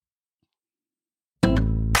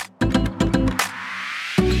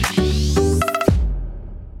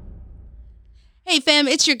Hey fam,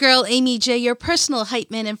 it's your girl Amy J, your personal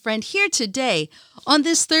hype man and friend here today on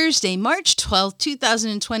this Thursday, March 12th,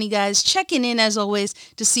 2020, guys, checking in as always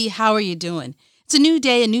to see how are you doing. It's a new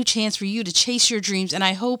day, a new chance for you to chase your dreams, and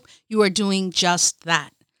I hope you are doing just that.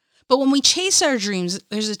 But when we chase our dreams,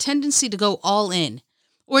 there's a tendency to go all in,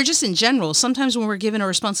 or just in general. Sometimes when we're given a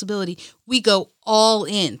responsibility, we go all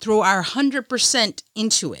in, throw our 100%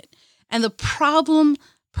 into it. And the problem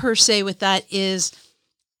per se with that is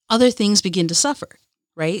other things begin to suffer,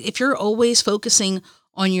 right? If you're always focusing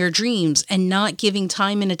on your dreams and not giving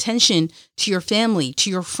time and attention to your family, to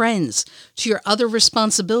your friends, to your other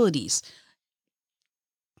responsibilities,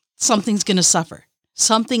 something's going to suffer.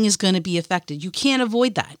 Something is going to be affected. You can't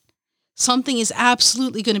avoid that. Something is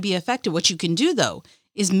absolutely going to be affected. What you can do, though,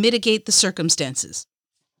 is mitigate the circumstances.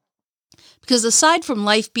 Because aside from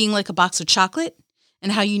life being like a box of chocolate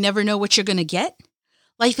and how you never know what you're going to get,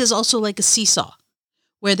 life is also like a seesaw,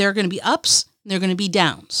 where there are going to be ups and there are going to be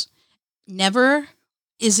downs. Never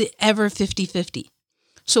is it ever 50-50.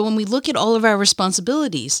 So when we look at all of our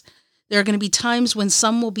responsibilities, there are going to be times when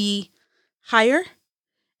some will be higher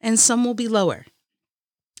and some will be lower.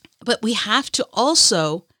 But we have to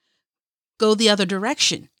also go the other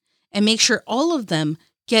direction and make sure all of them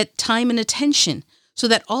get time and attention so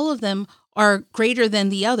that all of them are greater than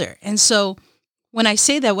the other. And so when I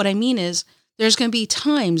say that, what I mean is there's going to be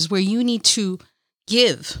times where you need to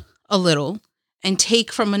give a little and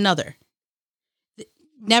take from another.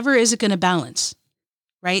 Never is it going to balance,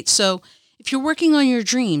 right? So if you're working on your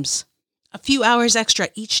dreams, a few hours extra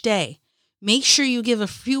each day, make sure you give a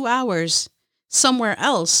few hours somewhere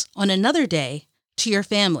else on another day to your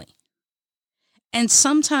family. And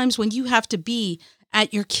sometimes when you have to be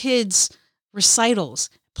at your kids' recitals,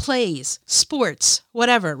 plays, sports,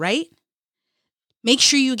 whatever, right? Make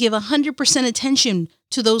sure you give 100% attention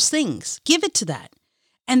to those things. Give it to that.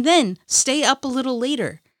 And then stay up a little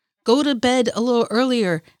later. Go to bed a little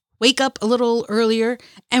earlier. Wake up a little earlier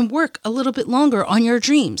and work a little bit longer on your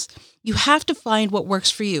dreams. You have to find what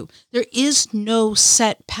works for you. There is no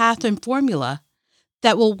set path and formula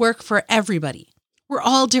that will work for everybody. We're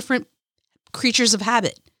all different creatures of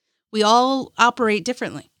habit. We all operate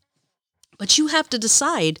differently. But you have to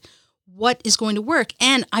decide what is going to work.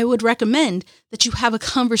 And I would recommend that you have a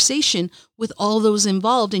conversation with all those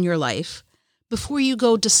involved in your life before you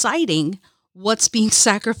go deciding what's being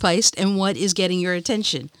sacrificed and what is getting your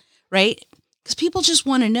attention, right? Because people just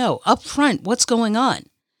want to know up front what's going on.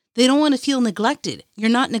 They don't want to feel neglected. You're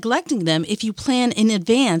not neglecting them if you plan in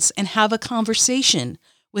advance and have a conversation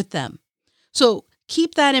with them. So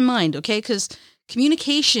keep that in mind, okay? Because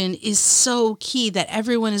communication is so key, that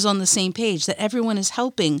everyone is on the same page, that everyone is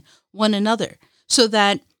helping one another so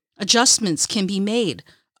that adjustments can be made,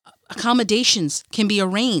 accommodations can be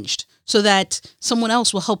arranged so that someone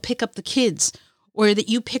else will help pick up the kids, or that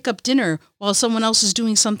you pick up dinner while someone else is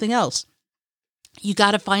doing something else. You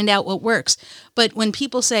got to find out what works. But when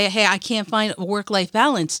people say, hey, I can't find a work-life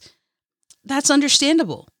balance, that's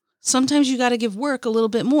understandable. Sometimes you got to give work a little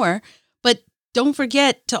bit more, but don't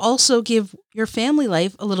forget to also give your family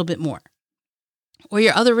life a little bit more, or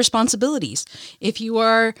your other responsibilities. If you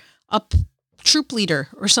are a troop leader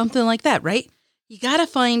or something like that, right? You got to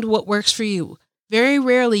find what works for you. Very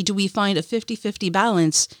rarely do we find a 50-50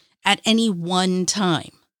 balance at any one time.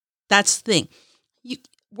 That's the thing.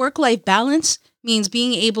 Work-life balance means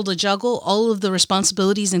being able to juggle all of the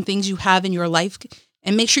responsibilities and things you have in your life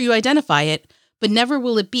and make sure you identify it, but never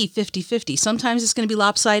will it be 50-50. Sometimes it's going to be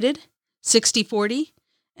lopsided, 60-40,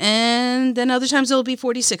 and then other times it'll be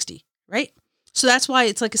 40-60, right? So that's why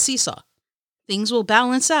it's like a seesaw. Things will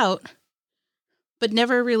balance out, but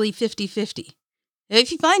never really 50-50. If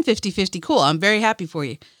you find 50-50, cool, I'm very happy for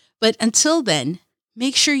you. But until then,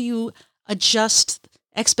 make sure you adjust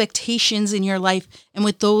expectations in your life and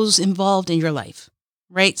with those involved in your life,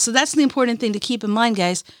 right? So that's the important thing to keep in mind,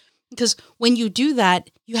 guys, because when you do that,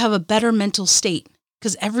 you have a better mental state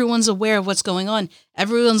because everyone's aware of what's going on.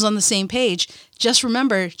 Everyone's on the same page. Just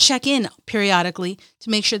remember, check in periodically to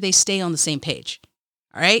make sure they stay on the same page.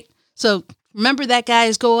 All right? So remember that,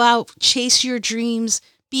 guys. Go out, chase your dreams,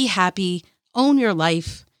 be happy, own your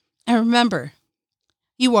life. And remember,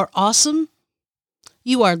 you are awesome.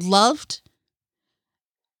 You are loved.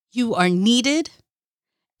 You are needed.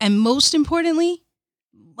 And most importantly,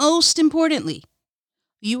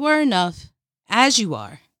 you are enough as you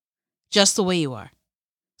are, just the way you are.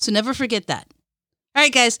 So never forget that. All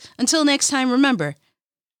right, guys, until next time, remember,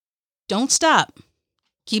 don't stop.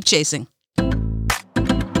 Keep chasing.